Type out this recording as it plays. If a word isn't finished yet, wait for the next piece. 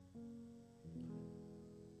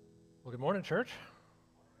Well, good morning, church.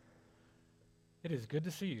 It is good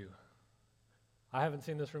to see you. I haven't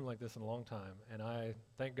seen this room like this in a long time, and I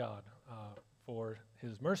thank God for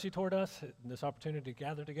His mercy toward us and this opportunity to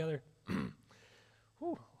gather together.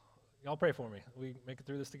 Whew. Y'all pray for me. We make it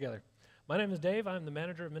through this together. My name is Dave. I'm the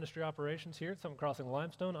manager of ministry operations here at Summit Crossing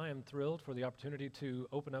Limestone. I am thrilled for the opportunity to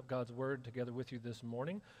open up God's Word together with you this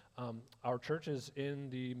morning. Our church is in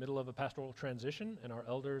the middle of a pastoral transition, and our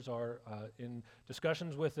elders are in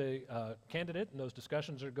discussions with a candidate, and those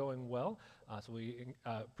discussions are going well. So we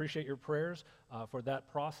appreciate your prayers for that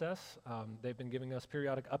process. They've been giving us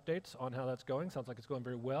periodic updates on how that's going. Sounds like it's going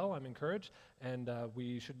very well. I'm encouraged, and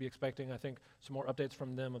we should be expecting, I think, some more updates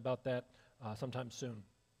from them about that sometime soon.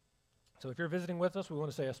 So if you're visiting with us, we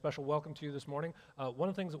want to say a special welcome to you this morning. One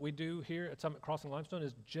of the things that we do here at Summit Crossing Limestone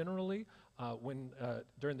is generally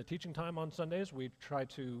during the teaching time on Sundays, we try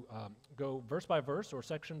to go verse by verse or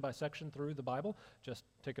section by section through the Bible. Just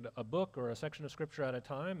take a book or a section of Scripture at a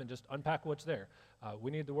time and just unpack what's there.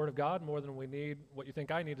 We need the Word of God more than we need what you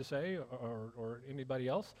think I need to say or anybody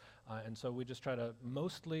else. And so we just try to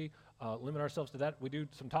mostly limit ourselves to that. We do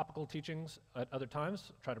some topical teachings at other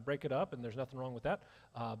times, try to break it up, and there's nothing wrong with that.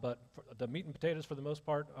 But the meat and potatoes for the most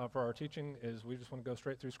part for our teaching is we just want to go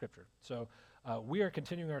straight through Scripture. So we are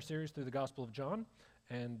continuing our series through the Gospel of John,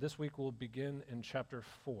 and this week we'll begin in chapter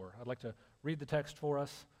 4. I'd like to read the text for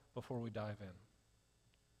us before we dive in.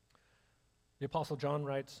 The Apostle John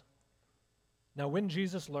writes, "Now when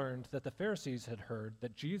Jesus learned that the Pharisees had heard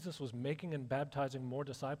that Jesus was making and baptizing more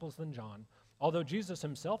disciples than John, although Jesus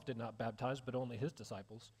himself did not baptize but only his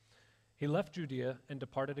disciples, he left Judea and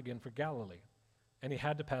departed again for Galilee. And he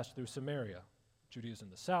had to pass through Samaria. Judea is in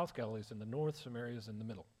the south, Galilee is in the north, Samaria is in the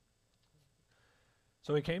middle.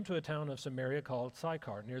 So he came to a town of Samaria called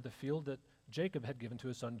Sychar, near the field that Jacob had given to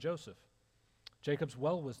his son Joseph. Jacob's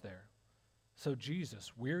well was there. So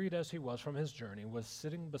Jesus, wearied as he was from his journey, was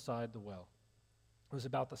sitting beside the well. It was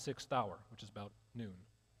about the 6th hour, which is about noon.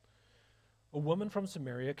 A woman from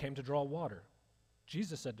Samaria came to draw water.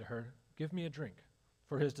 Jesus said to her, 'Give me a drink,'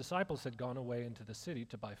 for his disciples had gone away into the city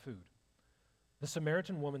to buy food. The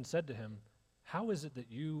Samaritan woman said to him, 'How is it that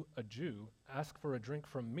you, a Jew, ask for a drink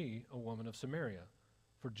from me, a woman of Samaria?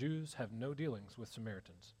 For Jews have no dealings with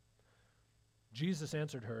Samaritans.' Jesus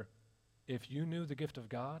answered her, 'If you knew the gift of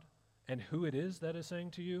God, and who it is that is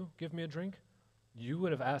saying to you, "Give me a drink," you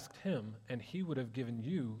would have asked him, and he would have given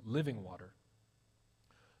you living water.'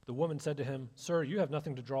 The woman said to him, 'Sir, you have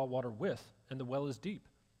nothing to draw water with, and the well is deep.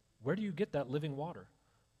 Where do you get that living water?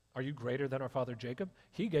 Are you greater than our father Jacob?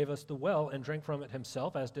 He gave us the well and drank from it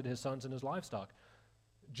himself, as did his sons and his livestock.'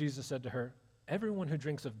 Jesus said to her, 'Everyone who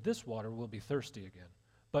drinks of this water will be thirsty again.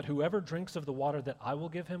 But whoever drinks of the water that I will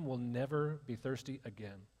give him will never be thirsty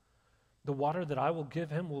again. The water that I will give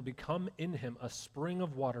him will become in him a spring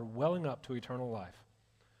of water welling up to eternal life.'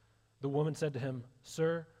 The woman said to him,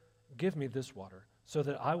 'Sir, give me this water, so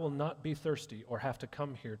that I will not be thirsty or have to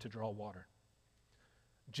come here to draw water.'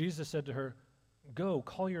 Jesus said to her, 'Go,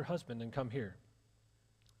 call your husband and come here.'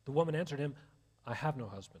 The woman answered him, 'I have no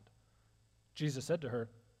husband.' Jesus said to her,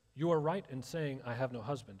 'You are right in saying, "I have no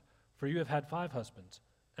husband," for you have had 5 husbands,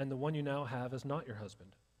 and the one you now have is not your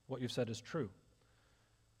husband. What you've said is true.'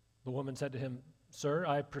 The woman said to him, 'Sir,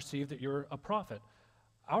 I perceive that you're a prophet.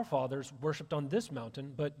 Our fathers worshipped on this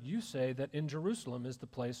mountain, but you say that in Jerusalem is the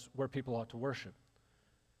place where people ought to worship.'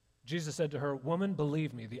 Jesus said to her, 'Woman,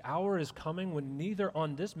 believe me, the hour is coming when neither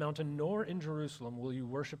on this mountain nor in Jerusalem will you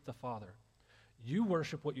worship the Father. You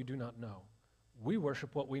worship what you do not know. We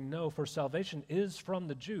worship what we know, for salvation is from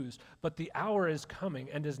the Jews. But the hour is coming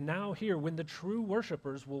and is now here when the true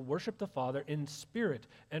worshipers will worship the Father in spirit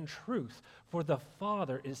and truth, for the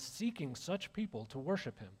Father is seeking such people to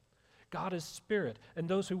worship him. God is spirit, and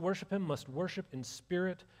those who worship him must worship in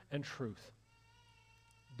spirit and truth.'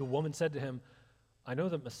 The woman said to him, 'I know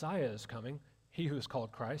that Messiah is coming, he who is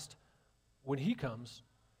called Christ. When he comes,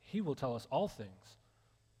 he will tell us all things.'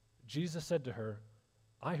 Jesus said to her,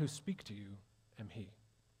 'I who speak to you am he.'"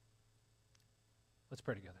 Let's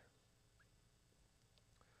pray together.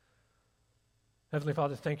 Heavenly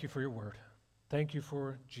Father, thank you for your word. Thank you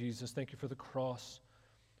for Jesus. Thank you for the cross.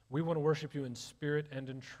 We want to worship you in spirit and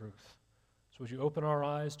in truth. So would you open our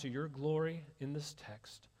eyes to your glory in this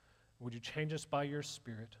text? Would you change us by your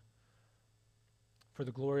Spirit? For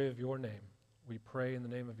the glory of your name, we pray in the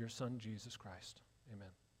name of your Son, Jesus Christ.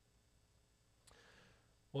 Amen.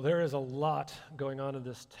 Well, there is a lot going on in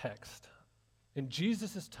this text. In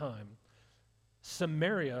Jesus' time,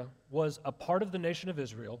 Samaria was a part of the nation of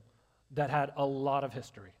Israel that had a lot of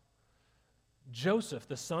history. Joseph,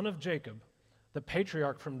 the son of Jacob, the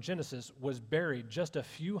patriarch from Genesis, was buried just a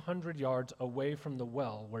few hundred yards away from the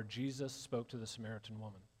well where Jesus spoke to the Samaritan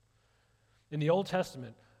woman. In the Old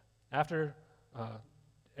Testament, after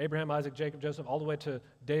Abraham, Isaac, Jacob, Joseph, all the way to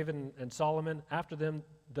David and Solomon, after them,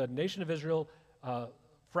 the nation of Israel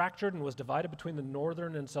fractured and was divided between the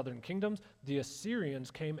northern and southern kingdoms. The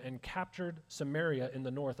Assyrians came and captured Samaria in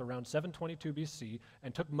the north around 722 BC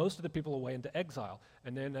and took most of the people away into exile.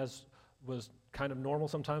 And then, as was kind of normal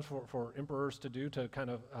sometimes for emperors to do to kind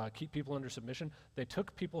of keep people under submission, they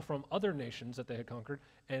took people from other nations that they had conquered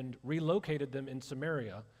and relocated them in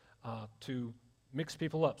Samaria to mix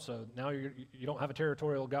people up. So now you don't have a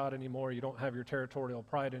territorial God anymore, you don't have your territorial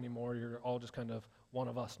pride anymore, you're all just kind of one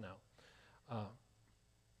of us now.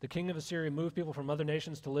 The king of Assyria moved people from other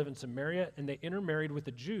nations to live in Samaria, and they intermarried with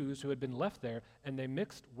the Jews who had been left there, and they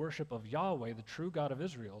mixed worship of Yahweh, the true God of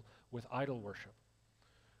Israel, with idol worship.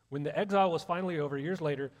 When the exile was finally over, years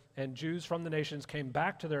later, and Jews from the nations came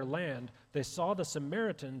back to their land, they saw the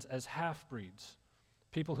Samaritans as half-breeds,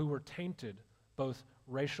 people who were tainted both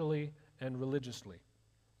racially and religiously.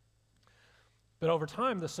 But over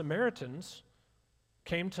time, the Samaritans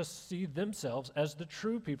came to see themselves as the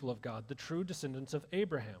true people of God, the true descendants of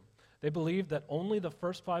Abraham. They believed that only the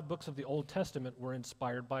first 5 books of the Old Testament were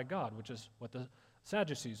inspired by God, which is what the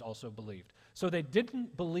Sadducees also believed. So they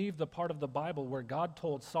didn't believe the part of the Bible where God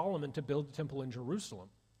told Solomon to build a temple in Jerusalem.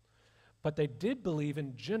 But they did believe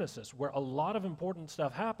in Genesis, where a lot of important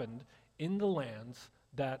stuff happened in the lands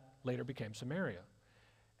that later became Samaria.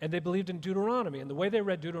 And they believed in Deuteronomy. And the way they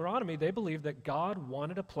read Deuteronomy, they believed that God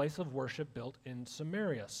wanted a place of worship built in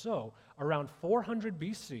Samaria. So around 400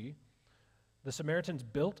 BC, the Samaritans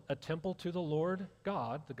built a temple to the Lord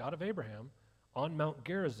God, the God of Abraham, on Mount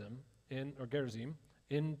Gerizim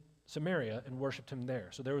in Samaria, and worshipped him there.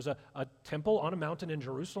 So there was a temple on a mountain in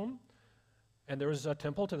Jerusalem, and there was a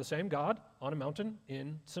temple to the same God on a mountain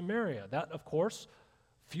in Samaria. That, of course,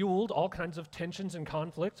 fueled all kinds of tensions and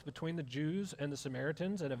conflicts between the Jews and the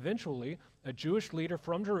Samaritans, and eventually a Jewish leader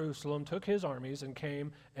from Jerusalem took his armies and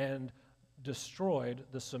came and destroyed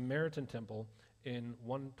the Samaritan temple in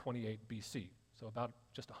 128 BC, so about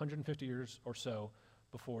just 150 years or so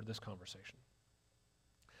before this conversation.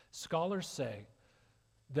 Scholars say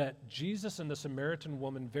that Jesus and the Samaritan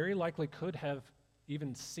woman very likely could have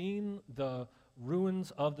even seen the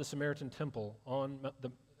ruins of the Samaritan temple on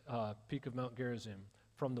the peak of Mount Gerizim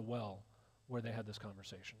from the well where they had this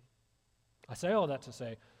conversation. I say all that to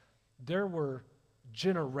say there were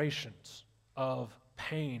generations of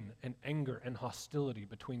pain and anger and hostility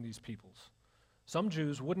between these peoples. Some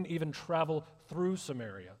Jews wouldn't even travel through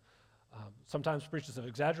Samaria. Sometimes preachers have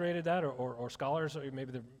exaggerated that, or scholars, or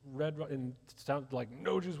maybe they've read and it sounded like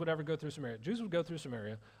no Jews would ever go through Samaria. Jews would go through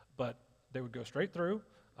Samaria, but they would go straight through.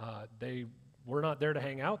 They were not there to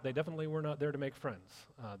hang out. They definitely were not there to make friends.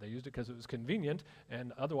 They used it because it was convenient,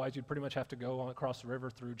 and otherwise you'd pretty much have to go across the river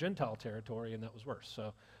through Gentile territory, and that was worse.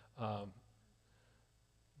 So,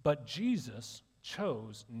 but Jesus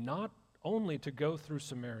chose not only to go through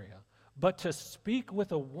Samaria, but to speak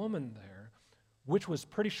with a woman there, which was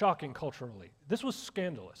pretty shocking culturally. This was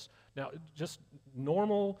scandalous. Now, just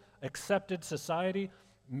normal, accepted society,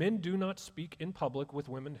 men do not speak in public with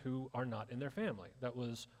women who are not in their family. That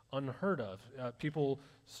was unheard of. People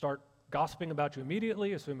start gossiping about you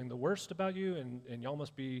immediately, assuming the worst about you, and y'all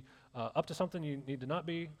must be up to something you need to not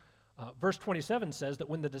be. Verse 27 says that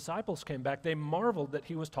when the disciples came back, they marveled that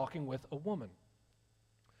he was talking with a woman.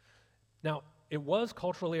 Now, it was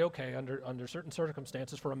culturally okay under certain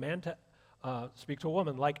circumstances for a man to speak to a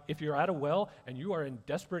woman. Like if you're at a well and you are in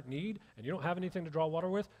desperate need and you don't have anything to draw water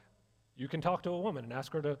with, you can talk to a woman and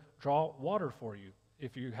ask her to draw water for you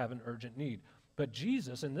if you have an urgent need. But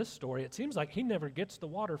Jesus, in this story, it seems like he never gets the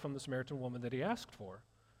water from the Samaritan woman that he asked for,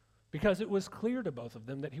 because it was clear to both of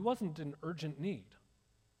them that he wasn't in urgent need,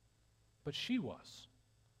 but she was.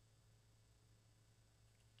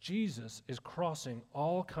 Jesus is crossing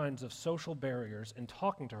all kinds of social barriers and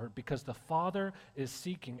talking to her because the Father is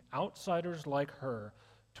seeking outsiders like her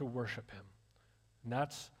to worship him. And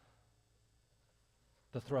that's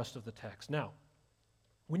the thrust of the text. Now,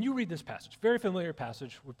 when you read this passage, very familiar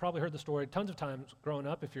passage, we've probably heard the story tons of times growing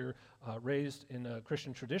up if you're raised in a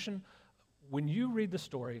Christian tradition. When you read the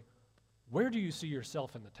story, where do you see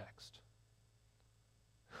yourself in the text?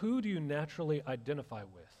 Who do you naturally identify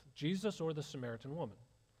with, Jesus or the Samaritan woman?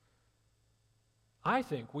 I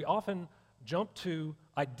think we often jump to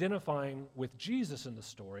identifying with Jesus in the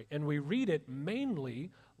story, and we read it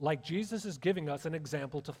mainly like Jesus is giving us an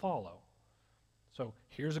example to follow. So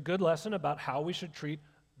here's a good lesson about how we should treat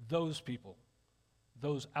those people,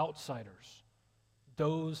 those outsiders,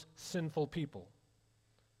 those sinful people.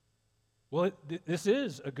 Well, this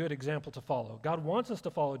is a good example to follow. God wants us to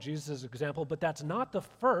follow Jesus' example, but that's not the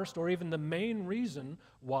first or even the main reason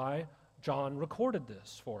why John recorded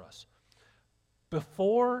this for us.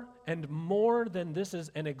 Before and more than this is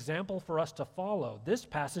an example for us to follow, this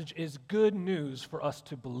passage is good news for us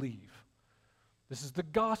to believe. This is the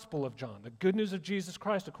gospel of John, the good news of Jesus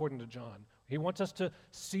Christ according to John. He wants us to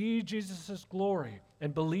see Jesus' glory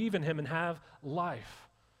and believe in him and have life.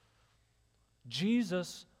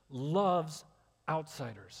 Jesus loves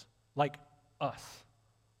outsiders like us,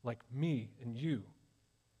 like me and you.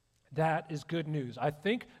 That is good news. I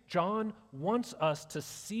think John wants us to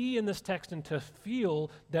see in this text and to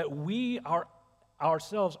feel that we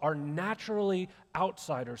ourselves are naturally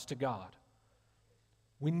outsiders to God.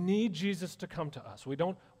 We need Jesus to come to us. We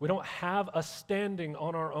don't have a standing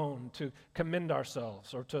on our own to commend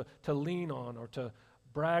ourselves or to lean on or to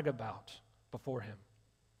brag about before him.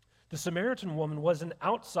 The Samaritan woman was an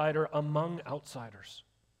outsider among outsiders.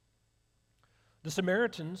 The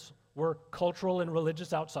Samaritans were cultural and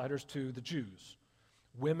religious outsiders to the Jews.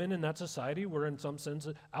 Women in that society were in some sense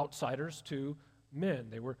outsiders to men.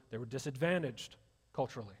 They were disadvantaged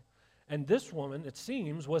culturally. And this woman, it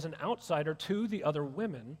seems, was an outsider to the other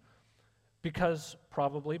women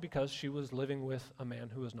probably because she was living with a man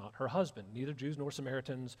who was not her husband. Neither Jews nor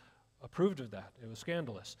Samaritans approved of that. It was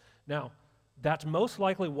scandalous. Now, that's most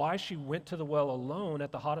likely why she went to the well alone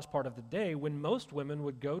at the hottest part of the day when most women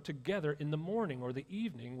would go together in the morning or the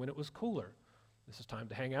evening when it was cooler. This is time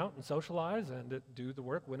to hang out and socialize and do the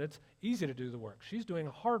work when it's easy to do the work. She's doing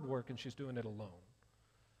hard work and she's doing it alone.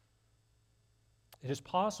 It is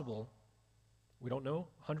possible, we don't know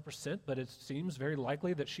 100%, but it seems very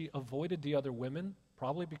likely that she avoided the other women,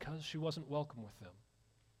 probably because she wasn't welcome with them.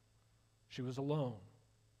 She was alone.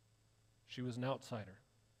 She was an outsider.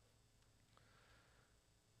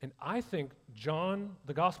 And I think John,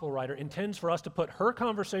 the gospel writer, intends for us to put her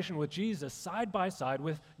conversation with Jesus side by side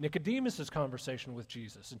with Nicodemus' conversation with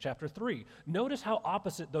Jesus in chapter 3. Notice how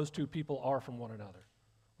opposite those two people are from one another.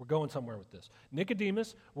 We're going somewhere with this.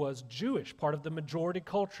 Nicodemus was Jewish, part of the majority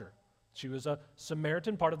culture. She was a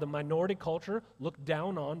Samaritan, part of the minority culture, looked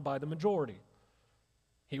down on by the majority.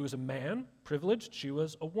 He was a man, privileged. She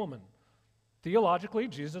was a woman. Theologically,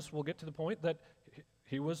 Jesus will get to the point that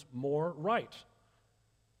he was more right.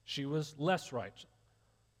 She was less right.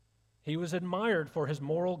 He was admired for his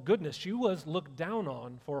moral goodness. She was looked down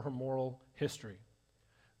on for her moral history.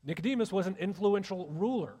 Nicodemus was an influential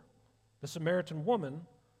ruler. The Samaritan woman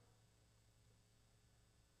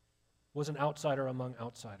was an outsider among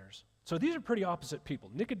outsiders. So these are pretty opposite people.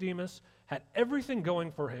 Nicodemus had everything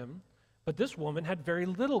going for him, but this woman had very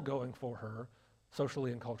little going for her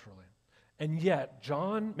socially and culturally. And yet,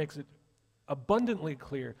 John makes it abundantly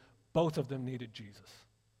clear both of them needed Jesus.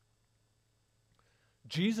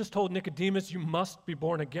 Jesus told Nicodemus, you must be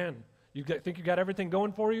born again. Think you got everything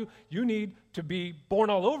going for you? You need to be born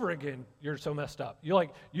all over again. You're so messed up. You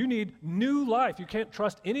need new life. You can't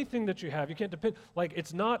trust anything that you have. You can't depend.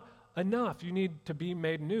 It's not enough. You need to be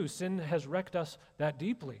made new. Sin has wrecked us that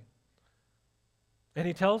deeply. And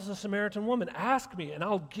he tells the Samaritan woman, ask me and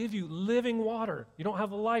I'll give you living water. You don't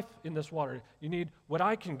have a life in this water. You need what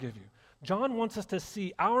I can give you. John wants us to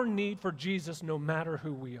see our need for Jesus no matter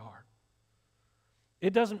who we are.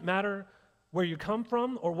 It doesn't matter where you come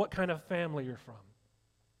from or what kind of family you're from.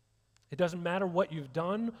 It doesn't matter what you've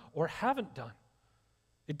done or haven't done.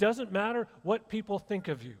 It doesn't matter what people think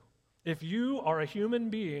of you. If you are a human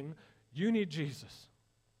being, you need Jesus.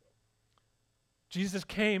 Jesus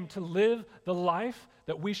came to live the life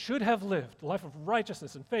that we should have lived, the life of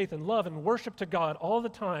righteousness and faith and love and worship to God all the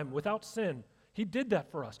time without sin. He did that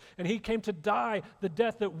for us. And he came to die the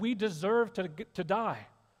death that we deserve to die.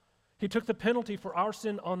 He took the penalty for our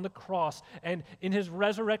sin on the cross, and in his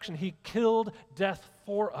resurrection, he killed death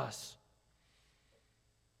for us.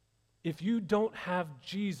 If you don't have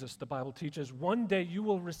Jesus, the Bible teaches, one day you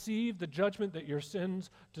will receive the judgment that your sins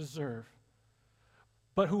deserve.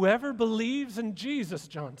 But whoever believes in Jesus,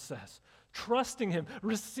 John says, trusting him,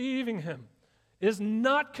 receiving him, is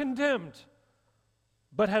not condemned,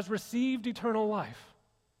 but has received eternal life.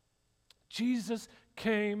 Jesus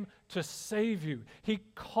came to save you. He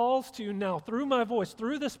calls to you now through my voice,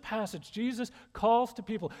 through this passage. Jesus calls to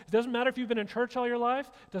people. It doesn't matter if you've been in church all your life.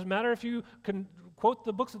 It doesn't matter if you can quote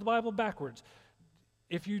the books of the Bible backwards.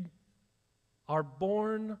 If you are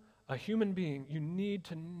born a human being, you need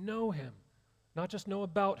to know him, not just know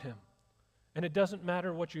about him. And it doesn't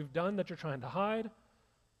matter what you've done that you're trying to hide.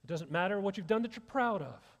 It doesn't matter what you've done that you're proud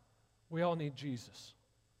of. We all need Jesus.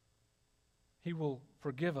 He will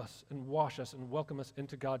forgive us and wash us and welcome us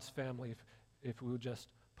into God's family if we would just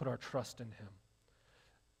put our trust in him.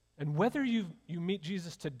 And whether you meet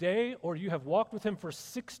Jesus today or you have walked with him for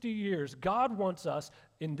 60 years, God wants us,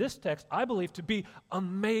 in this text, I believe, to be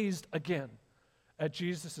amazed again at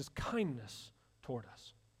Jesus' kindness toward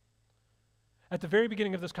us. At the very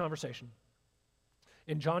beginning of this conversation,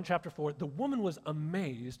 in John chapter 4, the woman was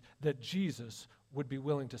amazed that Jesus would be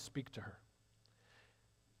willing to speak to her.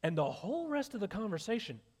 And the whole rest of the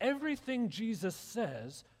conversation, everything Jesus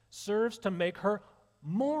says serves to make her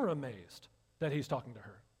more amazed that he's talking to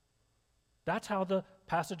her. That's how the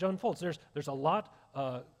passage unfolds. There's a lot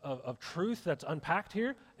of truth that's unpacked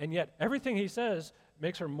here, and yet everything he says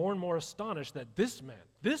makes her more and more astonished that this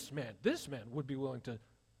man would be willing to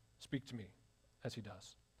speak to me as he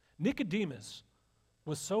does. Nicodemus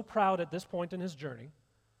was so proud at this point in his journey,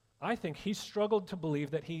 I think he struggled to believe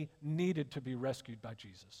that he needed to be rescued by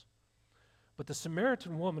Jesus. But the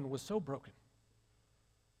Samaritan woman was so broken,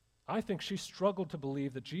 I think she struggled to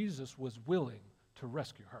believe that Jesus was willing to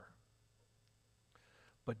rescue her.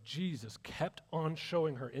 But Jesus kept on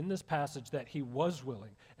showing her in this passage that he was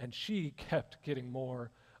willing, and she kept getting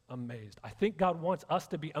more amazed. I think God wants us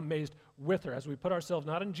to be amazed with her as we put ourselves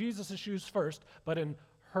not in Jesus' shoes first, but in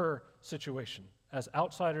her situation as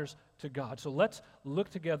outsiders to God. So let's look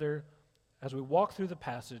together as we walk through the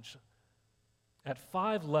passage at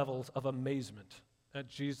 5 levels of amazement at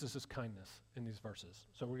Jesus' kindness in these verses.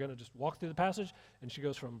 So we're going to just walk through the passage, and she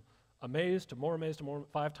goes from amazed to more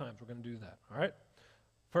 5 times. We're going to do that, all right?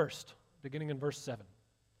 First, beginning in verse 7,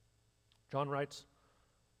 John writes,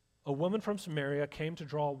 "A woman from Samaria came to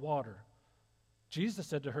draw water. Jesus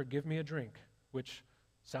said to her, 'Give me a drink,' which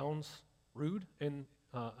sounds rude in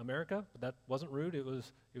America, but that wasn't rude. It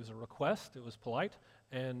was a request. It was polite,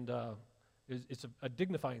 and it's a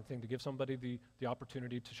dignifying thing to give somebody the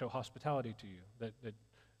opportunity to show hospitality to you, that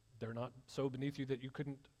they're not so beneath you that you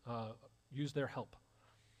couldn't use their help.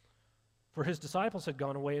 For his disciples had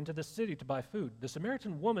gone away into the city to buy food. The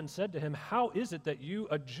Samaritan woman said to him, 'How is it that you,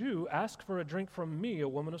 a Jew, ask for a drink from me, a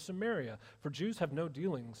woman of Samaria? For Jews have no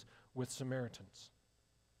dealings with Samaritans.'"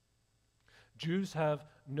 Jews have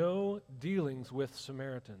no dealings with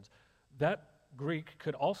Samaritans. That Greek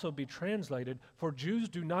could also be translated, "For Jews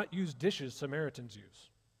do not use dishes Samaritans use."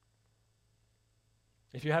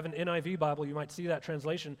 If you have an NIV Bible, you might see that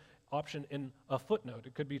translation option in a footnote.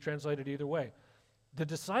 It could be translated either way. The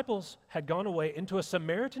disciples had gone away into a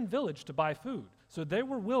Samaritan village to buy food, so they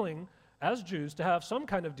were willing, as Jews, to have some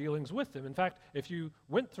kind of dealings with them. In fact, if you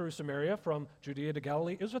went through Samaria from Judea to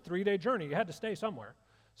Galilee, it was a 3-day journey. You had to stay somewhere.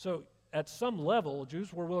 So at some level,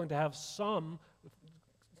 Jews were willing to have some,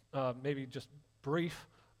 maybe just brief,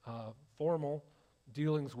 formal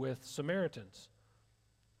dealings with Samaritans.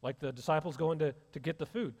 Like the disciples going to get the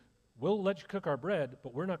food. "We'll let you cook our bread,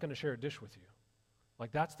 but we're not going to share a dish with you."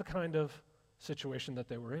 Like that's the kind of situation that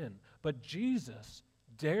they were in. But Jesus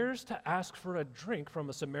dares to ask for a drink from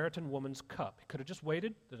a Samaritan woman's cup. He could have just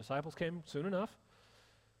waited. The disciples came soon enough.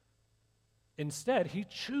 Instead, he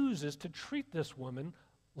chooses to treat this woman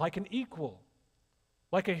like an equal,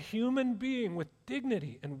 like a human being with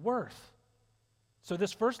dignity and worth. So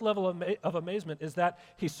this first level of amazement is that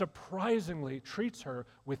he surprisingly treats her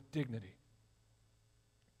with dignity.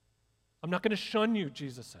 "I'm not going to shun you,"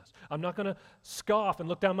 Jesus says. "I'm not going to scoff and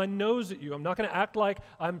look down my nose at you. I'm not going to act like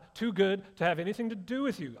I'm too good to have anything to do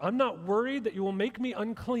with you. I'm not worried that you will make me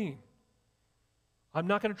unclean. I'm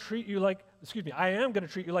not going to treat you like, I am going to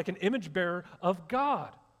treat you like an image bearer of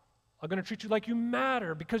God. I'm going to treat you like you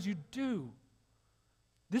matter because you do."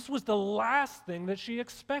 This was the last thing that she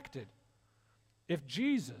expected. If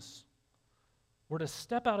Jesus were to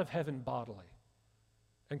step out of heaven bodily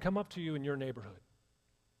and come up to you in your neighborhood,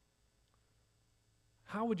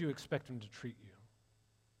 how would you expect him to treat you?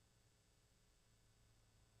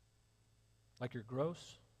 Like you're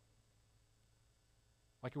gross?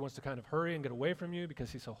 Like he wants to kind of hurry and get away from you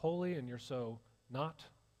because he's so holy and you're so not?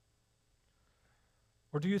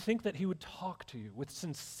 Or do you think that he would talk to you with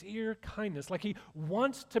sincere kindness, like he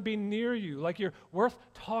wants to be near you, like you're worth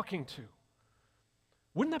talking to?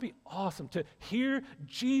 Wouldn't that be awesome to hear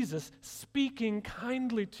Jesus speaking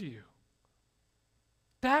kindly to you?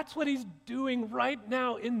 That's what he's doing right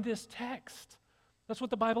now in this text. That's what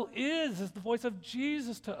the Bible is the voice of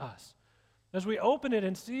Jesus to us. As we open it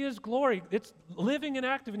and see his glory, it's living and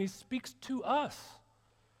active, and he speaks to us.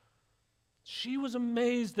 She was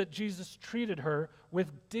amazed that Jesus treated her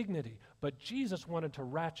with dignity, but Jesus wanted to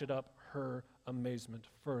ratchet up her amazement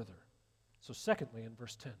further. So secondly, in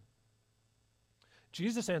verse 10,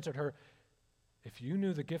 Jesus answered her, "If you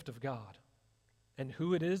knew the gift of God and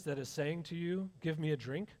who it is that is saying to you, 'Give me a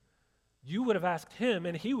drink,' you would have asked him,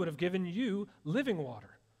 and he would have given you living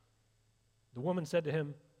water." The woman said to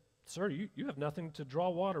him, Sir, you have nothing to draw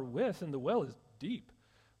water with, and the well is deep.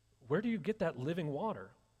 Where do you get that living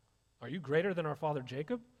water? Are you greater than our father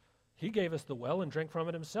Jacob? He gave us the well and drank from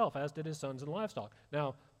it himself, as did his sons and livestock.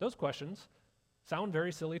 Now, those questions sound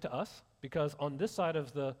very silly to us, because on this side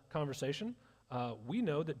of the conversation, we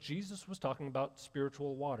know that Jesus was talking about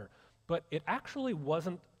spiritual water. But it actually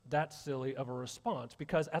wasn't that silly of a response,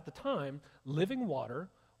 because at the time, living water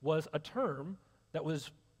was a term that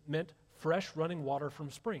meant fresh running water from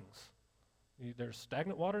springs. There's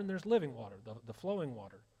stagnant water and there's living water, the flowing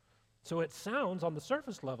water. So it sounds on the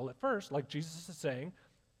surface level at first like Jesus is saying,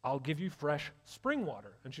 I'll give you fresh spring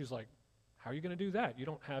water. And she's like, how are you going to do that? You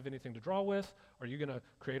don't have anything to draw with. Are you going to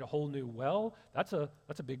create a whole new well? That's a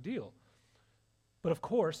big deal. But of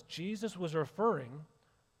course, Jesus was referring,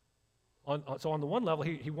 so on the one level,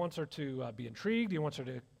 he wants her to be intrigued. He wants her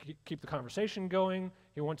to keep the conversation going.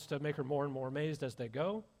 He wants to make her more and more amazed as they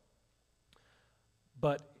go.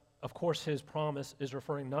 But of course, his promise is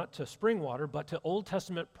referring not to spring water, but to Old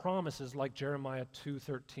Testament promises like Jeremiah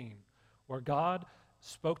 2:13, where God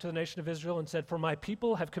spoke to the nation of Israel and said, "For my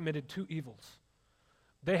people have committed two evils.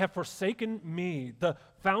 They have forsaken me, the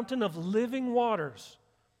fountain of living waters,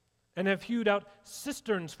 and have hewed out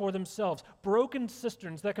cisterns for themselves, broken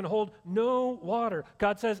cisterns that can hold no water."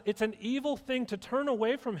 God says it's an evil thing to turn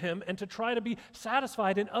away from him and to try to be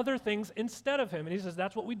satisfied in other things instead of him. And he says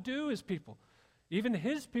that's what we do as people. Even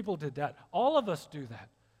his people did that. All of us do that.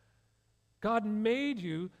 God made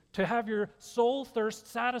you to have your soul thirst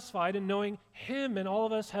satisfied in knowing him, and all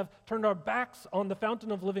of us have turned our backs on the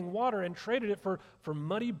fountain of living water and traded it for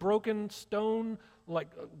muddy, broken stone, like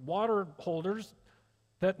water holders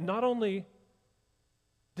that not only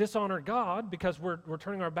dishonor God because we're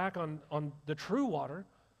turning our back on the true water,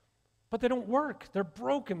 but they don't work. They're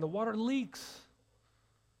broken. The water leaks.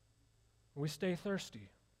 We stay thirsty.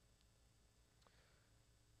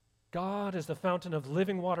 God is the fountain of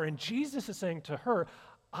living water, and Jesus is saying to her,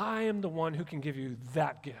 I am the one who can give you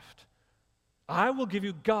that gift. I will give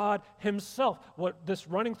you God himself. What this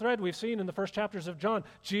running thread we've seen in the first chapters of John,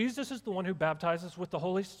 Jesus is the one who baptizes with the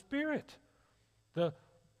Holy Spirit, the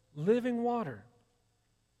living water.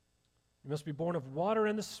 You must be born of water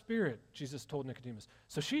and the Spirit, Jesus told Nicodemus.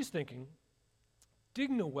 So she's thinking,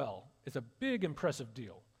 digging a well is a big, impressive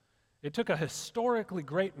deal. It took a historically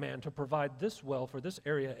great man to provide this well for this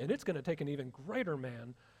area, and it's going to take an even greater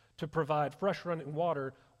man to provide fresh running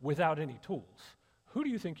water without any tools. Who do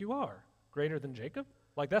you think you are? Greater than Jacob?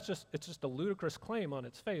 Like it's just a ludicrous claim on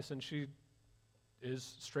its face, and she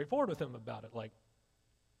is straightforward with him about it. Like,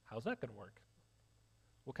 how's that going to work?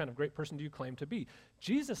 What kind of great person do you claim to be?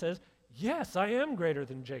 Jesus says, yes, I am greater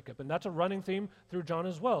than Jacob, and that's a running theme through John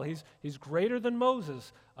as well. He's greater than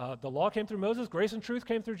Moses. The law came through Moses. Grace and truth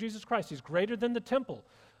came through Jesus Christ. He's greater than the temple.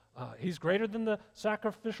 He's greater than the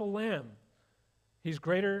sacrificial lamb. He's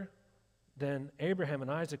greater than Abraham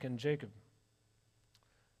and Isaac and Jacob.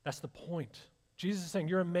 That's the point. Jesus is saying,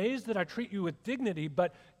 you're amazed that I treat you with dignity,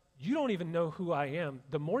 but you don't even know who I am.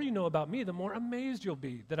 The more you know about me, the more amazed you'll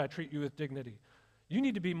be that I treat you with dignity. You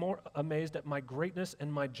need to be more amazed at my greatness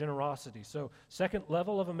and my generosity. So, second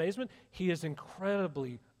level of amazement, he is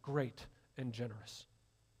incredibly great and generous.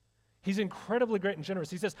 He's incredibly great and generous.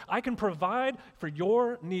 He says, I can provide for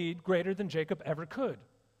your need greater than Jacob ever could.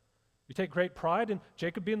 You take great pride in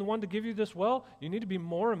Jacob being the one to give you this well, you need to be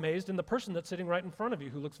more amazed in the person that's sitting right in front of you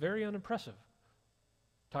who looks very unimpressive,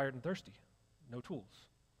 tired and thirsty, no tools.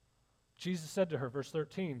 Jesus said to her, verse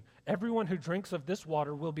 13, everyone who drinks of this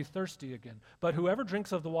water will be thirsty again, but whoever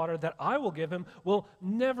drinks of the water that I will give him will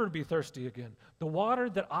never be thirsty again. The water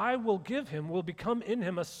that I will give him will become in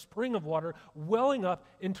him a spring of water welling up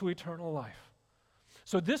into eternal life.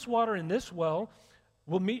 So this water in this well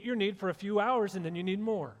will meet your need for a few hours, and then you need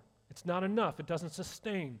more. It's not enough. It doesn't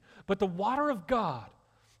sustain. But the water of God,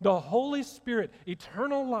 the Holy Spirit,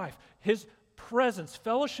 eternal life, his presence,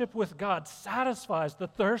 fellowship with God satisfies the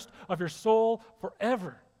thirst of your soul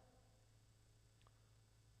forever.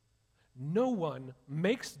 No one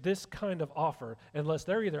makes this kind of offer unless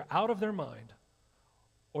they're either out of their mind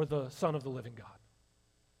or the Son of the living God.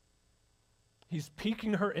 He's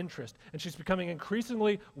piquing her interest, and she's becoming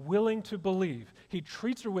increasingly willing to believe. He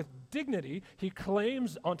treats her with dignity. He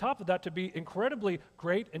claims, on top of that, to be incredibly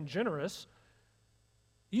great and generous,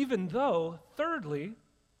 even though, thirdly,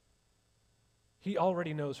 he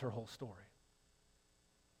already knows her whole story.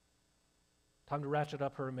 Time to ratchet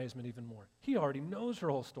up her amazement even more. He already knows her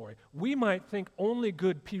whole story. We might think only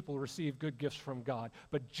good people receive good gifts from God,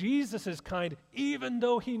 but Jesus is kind even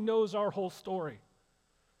though he knows our whole story.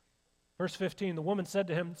 Verse 15, the woman said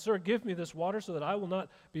to him, Sir, give me this water so that I will not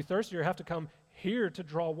be thirsty or have to come here to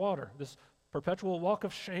draw water. This perpetual walk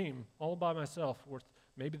of shame all by myself, with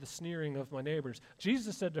maybe the sneering of my neighbors.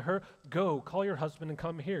 Jesus said to her, "Go, call your husband and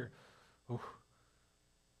come here." Ooh.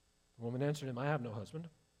 The woman answered him, "I have no husband."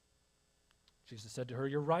 Jesus said to her,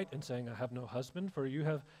 "You're right in saying I have no husband, for you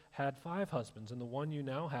have had 5 husbands, and the one you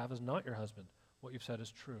now have is not your husband. What you've said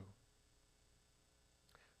is true."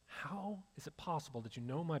 How is it possible that you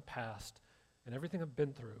know my past and everything I've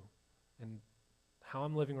been through and how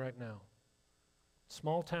I'm living right now?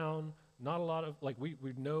 Small town, not a lot of,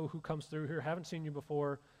 we know who comes through here, haven't seen you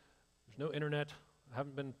before, there's no internet, I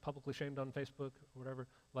haven't been publicly shamed on Facebook or whatever.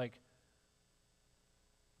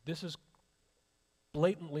 This is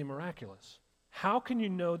blatantly miraculous. How can you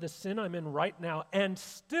know the sin I'm in right now and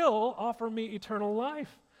still offer me eternal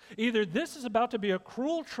life? Either this is about to be a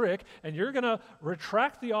cruel trick and you're going to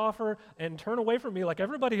retract the offer and turn away from me like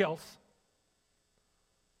everybody else,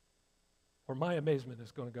 or my amazement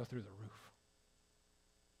is going to go through the roof.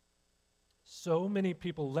 So many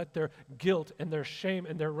people let their guilt and their shame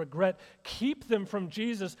and their regret keep them from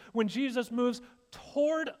Jesus when Jesus moves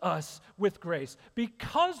toward us with grace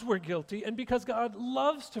because we're guilty and because God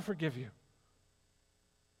loves to forgive you.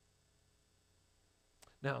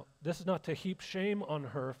 Now, this is not to heap shame on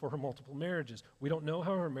her for her multiple marriages. We don't know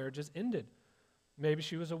how her marriages ended. Maybe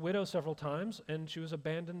she was a widow several times and she was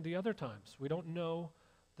abandoned the other times. We don't know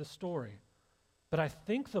the story. But I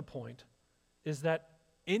think the point is that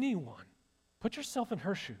anyone, put yourself in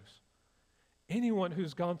her shoes, anyone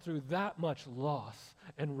who's gone through that much loss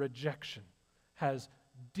and rejection has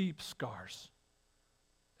deep scars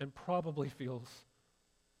and probably feels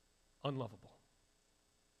unlovable.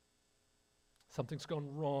 Something's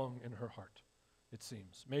gone wrong in her heart, it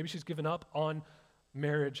seems. Maybe she's given up on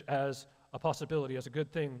marriage as a possibility, as a good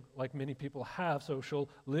thing, like many people have, so she'll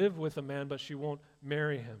live with a man, but she won't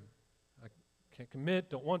marry him. I can't commit,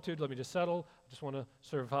 don't want to, let me just settle, I just want to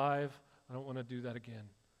survive, I don't want to do that again.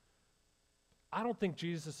 I don't think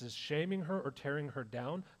Jesus is shaming her or tearing her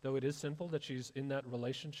down, though it is sinful that she's in that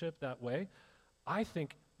relationship that way. I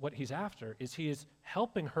think what he's after is he is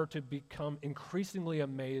helping her to become increasingly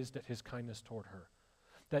amazed at his kindness toward her.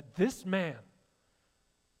 That this man,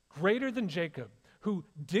 greater than Jacob, who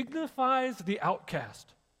dignifies the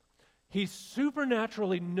outcast, he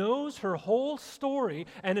supernaturally knows her whole story,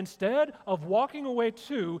 and instead of walking away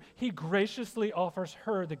too, he graciously offers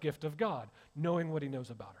her the gift of God, knowing what he knows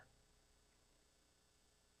about her.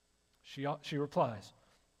 She replies,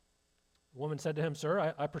 the woman said to him,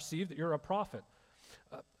 "Sir, I perceive that you're a prophet.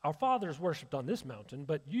 Our fathers worshipped on this mountain,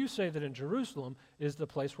 but you say that in Jerusalem is the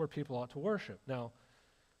place where people ought to worship." Now,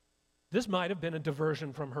 this might have been a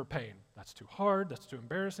diversion from her pain. That's too hard, that's too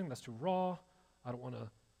embarrassing, that's too raw. I don't want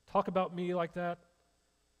to talk about me like that.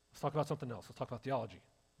 Let's talk about something else. Let's talk about theology.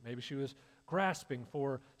 Maybe she was grasping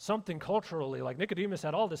for something culturally, like Nicodemus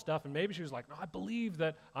had all this stuff, and maybe she was like, "No, I believe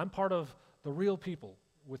that I'm part of the real people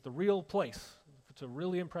with the real place to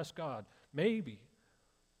really impress God." Maybe.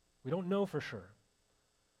 We don't know for sure.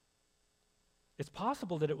 It's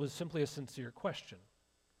possible that it was simply a sincere question,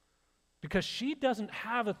 because she doesn't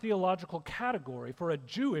have a theological category for a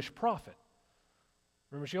Jewish prophet.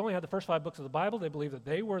 Remember, she only had the first 5 books of the Bible. They believed that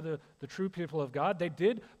they were the true people of God. They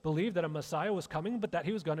did believe that a Messiah was coming, but that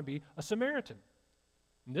he was going to be a Samaritan.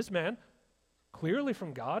 And this man, clearly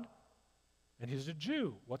from God, and he's a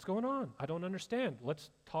Jew. What's going on? I don't understand. Let's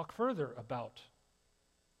talk further about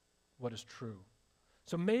what is true.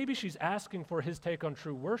 So maybe she's asking for his take on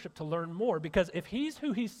true worship to learn more, because if he's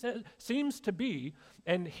who he seems to be,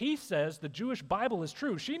 and he says the Jewish Bible is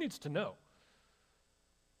true, she needs to know.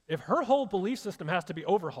 If her whole belief system has to be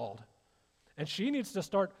overhauled, and she needs to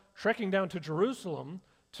start trekking down to Jerusalem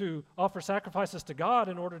to offer sacrifices to God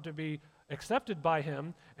in order to be accepted by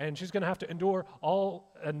him, and she's going to have to endure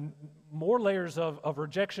all and more layers of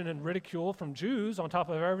rejection and ridicule from Jews on top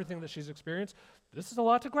of everything that she's experienced, this is a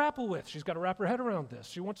lot to grapple with. She's got to wrap her head around this.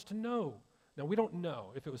 She wants to know. Now, we don't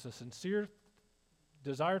know if it was a sincere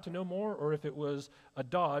desire to know more or if it was a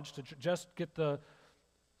dodge to just get the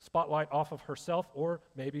spotlight off of herself, or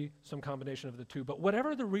maybe some combination of the two. But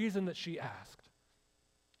whatever the reason that she asked,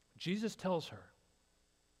 Jesus tells her,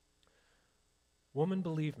 "Woman,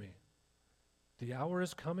 believe me, the hour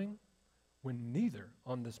is coming when neither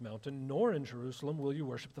on this mountain nor in Jerusalem will you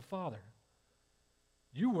worship the Father.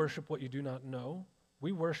 You worship what you do not know.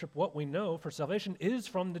 We worship what we know, for salvation is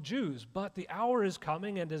from the Jews. But the hour is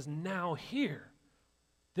coming and is now here."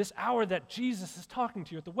 This hour that Jesus is talking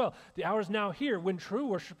to you at the well, the hour is now here when true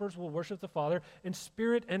worshipers will worship the Father in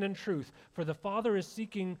spirit and in truth, for the Father is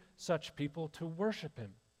seeking such people to worship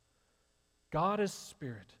him. God is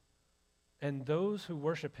spirit, And those who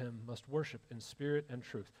worship him must worship in spirit and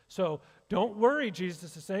truth. So don't worry,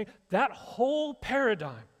 Jesus is saying. That whole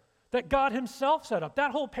paradigm that God himself set up,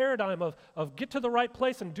 that whole paradigm of get to the right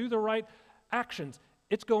place and do the right actions,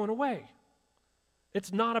 it's going away.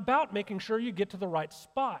 It's not about making sure you get to the right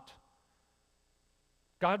spot.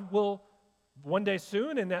 God will one day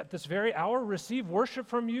soon and at this very hour receive worship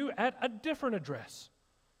from you at a different address.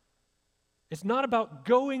 It's not about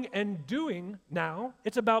going and doing now.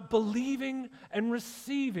 It's about believing and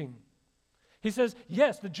receiving. He says,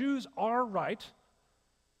 yes, the Jews are right.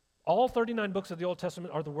 All 39 books of the Old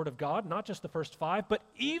Testament are the Word of God, not just the first 5. But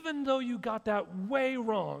even though you got that way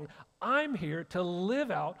wrong, I'm here to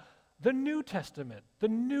live out the New Testament, the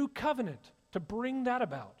New Covenant, to bring that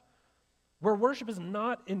about. Where worship is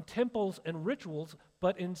not in temples and rituals,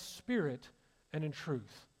 but in spirit and in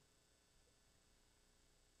truth.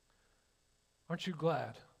 Aren't you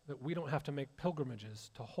glad that we don't have to make pilgrimages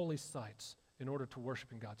to holy sites in order to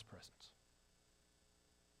worship in God's presence?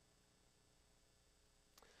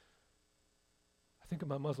 I think of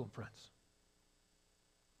my Muslim friends.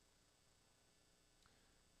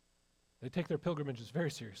 They take their pilgrimages very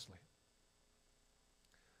seriously.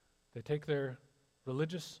 They take their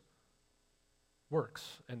religious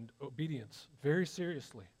works and obedience very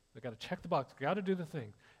seriously. They got to check the box, got to do the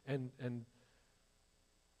thing, and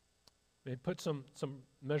they put some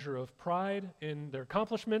measure of pride in their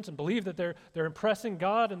accomplishments and believe that they're impressing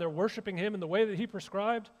God and they're worshiping him in the way that he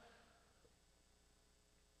prescribed.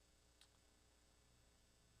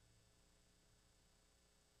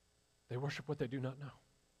 They worship what they do not know.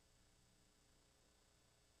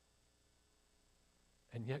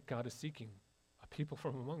 And yet God is seeking a people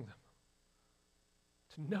from among them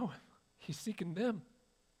to know him. He's seeking them.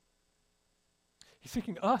 He's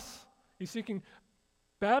seeking us. He's seeking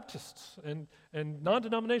Baptists and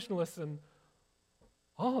non-denominationalists and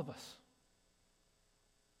all of us.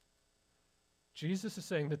 Jesus is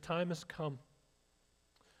saying the time has come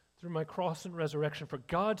through my cross and resurrection for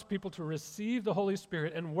God's people to receive the Holy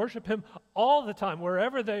Spirit and worship him all the time,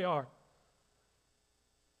 wherever they are.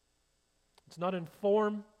 It's not in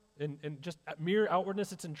form, in just mere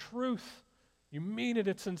outwardness, it's in truth. You mean it,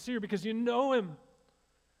 it's sincere because you know him.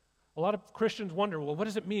 A lot of Christians wonder, well, what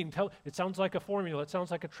does it mean? It sounds like a formula. It sounds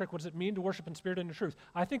like a trick. What does it mean to worship in spirit and in truth?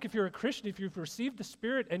 I think if you're a Christian, if you've received the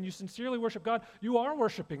Spirit and you sincerely worship God, you are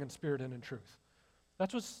worshiping in spirit and in truth.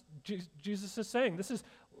 That's what Jesus is saying. This is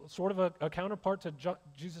sort of a counterpart to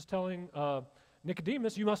Jesus telling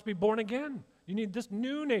Nicodemus, you must be born again. You need this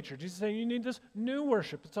new nature. Jesus is saying you need this new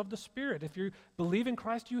worship. It's of the Spirit. If you believe in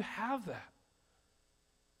Christ, you have that.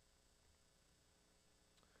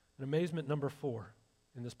 And amazement number 4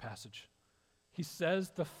 in this passage. He says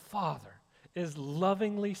the Father is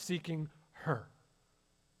lovingly seeking her.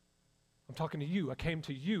 I'm talking to you. I came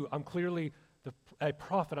to you. I'm clearly a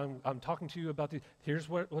prophet. I'm talking to you about here's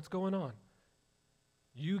what's going on.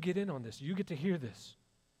 You get in on this. You get to hear this.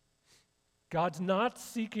 God's not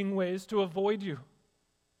seeking ways to avoid you.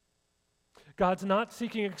 God's not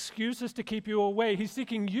seeking excuses to keep you away. He's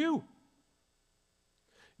seeking you.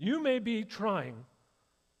 You may be trying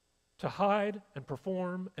to hide and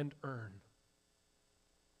perform and earn.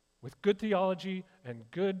 With good theology and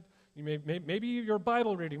good, maybe your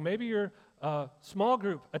Bible reading, maybe your small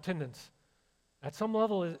group attendance, at some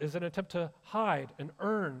level is an attempt to hide and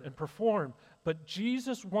earn and perform. But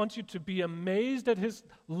Jesus wants you to be amazed at his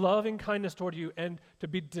loving kindness toward you and to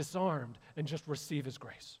be disarmed and just receive his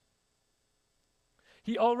grace.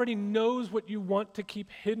 He already knows what you want to keep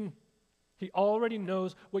hidden. He already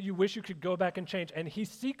knows what you wish you could go back and change. And he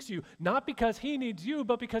seeks you, not because he needs you,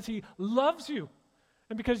 but because he loves you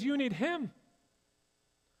and because you need him.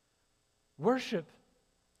 Worship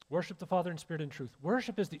the Father in spirit and truth.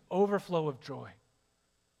 Worship is the overflow of joy.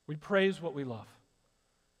 We praise what we love.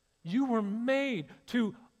 You were made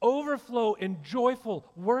to overflow in joyful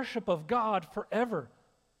worship of God forever.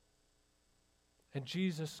 And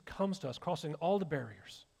Jesus comes to us, crossing all the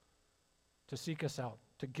barriers, to seek us out,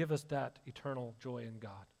 to give us that eternal joy in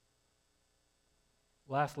God.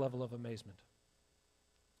 Last level of amazement.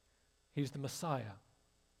 He's the Messiah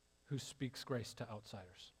who speaks grace to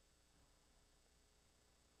outsiders.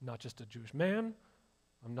 I'm not just a Jewish man.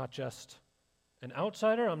 I'm not just an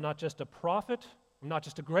outsider. I'm not just a prophet. I'm not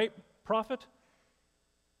just a great prophet.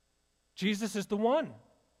 Jesus is the one.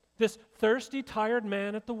 This thirsty, tired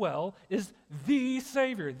man at the well is the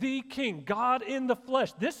Savior, the King, God in the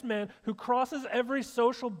flesh. This man who crosses every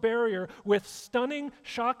social barrier with stunning,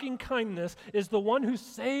 shocking kindness is the one who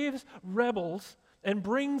saves rebels and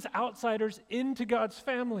brings outsiders into God's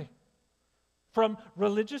family. From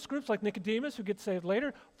religious groups like Nicodemus, who gets saved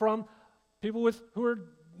later, from people who are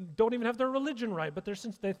don't even have their religion right, but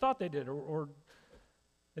since they thought they did,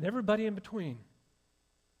 and everybody in between.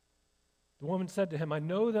 The woman said to him, I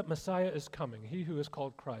know that Messiah is coming, he who is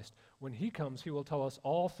called Christ. When he comes, he will tell us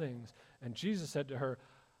all things. And Jesus said to her,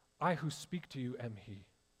 I who speak to you am he.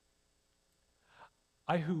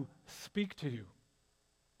 I who speak to you.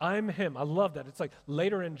 I'm him. I love that. It's like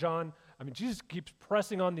later in John, Jesus keeps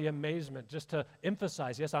pressing on the amazement just to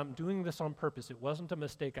emphasize, yes, I'm doing this on purpose. It wasn't a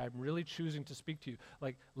mistake. I'm really choosing to speak to you.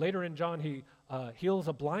 Like later in John, he heals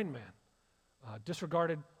a blind man,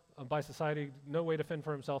 disregarded by society, no way to fend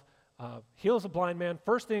for himself. Heals a blind man.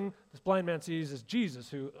 First thing this blind man sees is Jesus,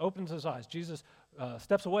 who opens his eyes. Jesus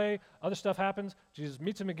steps away. Other stuff happens. Jesus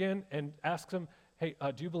meets him again and asks him, hey,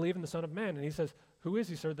 do you believe in the Son of Man? And he says, who is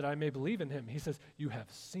he, sir, that I may believe in him? He says, you have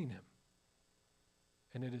seen him,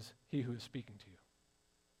 and it is he who is speaking to you.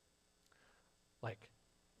 Like,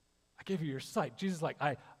 I gave you your sight. Jesus is like,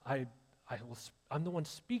 I'm the one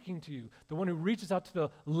speaking to you, the one who reaches out to the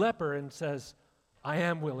leper and says, I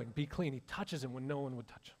am willing, be clean. He touches him when no one would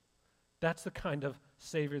touch him. That's the kind of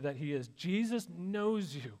Savior that he is. Jesus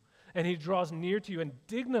knows you, and he draws near to you and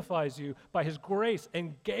dignifies you by his grace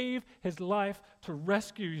and gave his life to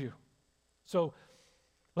rescue you. So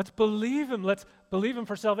let's believe him. Let's believe him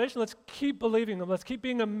for salvation. Let's keep believing him. Let's keep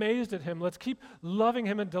being amazed at him. Let's keep loving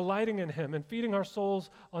him and delighting in him and feeding our souls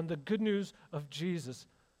on the good news of Jesus.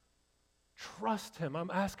 Trust him.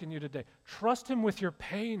 I'm asking you today. Trust him with your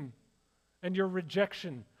pain and your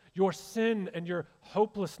rejection, your sin and your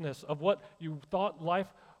hopelessness of what you thought life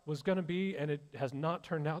was going to be, and it has not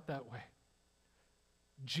turned out that way.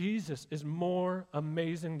 Jesus is more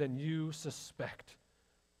amazing than you suspect,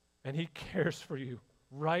 and he cares for you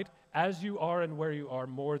right as you are and where you are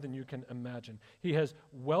more than you can imagine. He has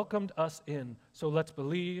welcomed us in, so let's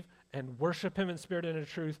believe and worship him in spirit and in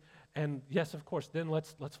truth, and yes, of course, then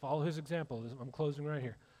let's follow his example. I'm closing right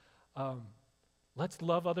here. Let's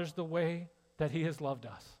love others the way that he has loved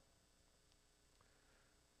us.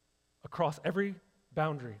 Across every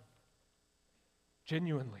boundary,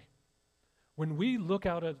 genuinely. When we look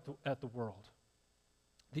out at the world,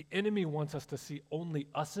 the enemy wants us to see only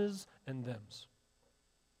us's and them's.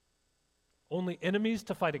 Only enemies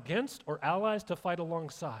to fight against or allies to fight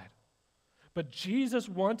alongside. But Jesus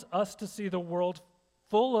wants us to see the world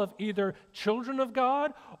full of either children of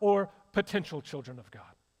God or potential children of God.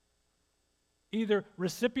 Either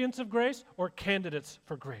recipients of grace or candidates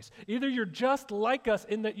for grace. Either you're just like us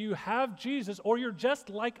in that you have Jesus, or you're just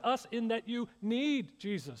like us in that you need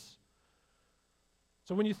Jesus.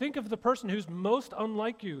 So when you think of the person who's most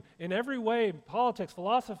unlike you in every way, politics,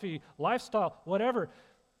 philosophy, lifestyle, whatever,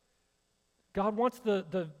 God wants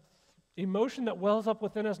the emotion that wells up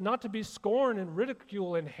within us not to be scorn and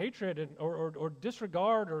ridicule and hatred or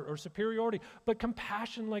disregard or superiority, but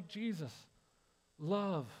compassion like Jesus,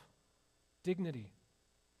 love, dignity.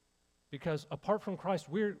 Because apart from Christ,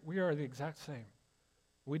 we are the exact same.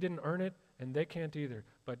 We didn't earn it, and they can't either.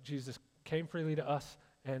 But Jesus came freely to us,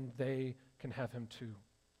 and they can have him too.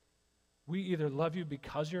 We either love you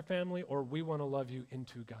because you're family, or we want to love you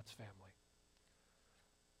into God's family.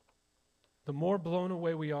 The more blown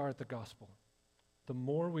away we are at the gospel, the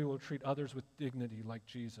more we will treat others with dignity like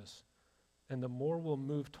Jesus, and the more we'll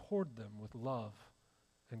move toward them with love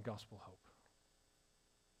and gospel hope.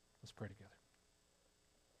 Let's pray together.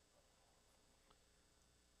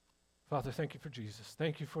 Father, thank you for Jesus.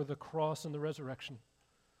 Thank you for the cross and the resurrection.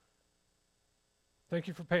 Thank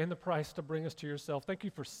you for paying the price to bring us to yourself. Thank you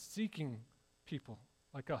for seeking people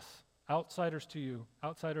like us, outsiders to you,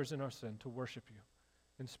 outsiders in our sin, to worship you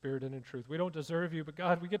in spirit and in truth. We don't deserve you, but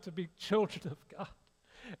God, we get to be children of God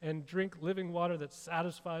and drink living water that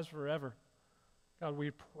satisfies forever. God,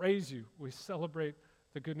 we praise you. We celebrate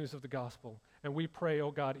the good news of the gospel. And we pray,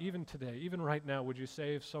 oh God, even today, even right now, would you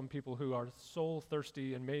save some people who are soul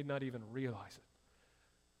thirsty and may not even realize it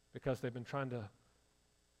because they've been trying to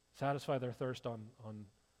satisfy their thirst on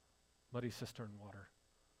muddy cistern water.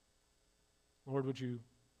 Lord, would you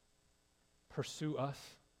pursue us?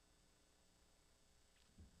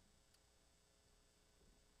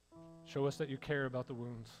 Show us that you care about the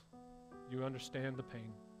wounds. You understand the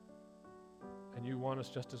pain. And you want us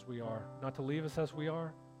just as we are, not to leave us as we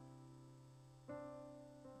are.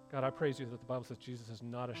 God, I praise you that the Bible says Jesus is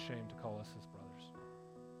not ashamed to call us his brothers.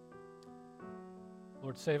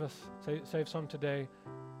 Lord, save us, save some today,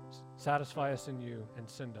 satisfy us in you, and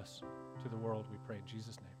send us to the world, we pray in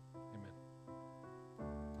Jesus' name.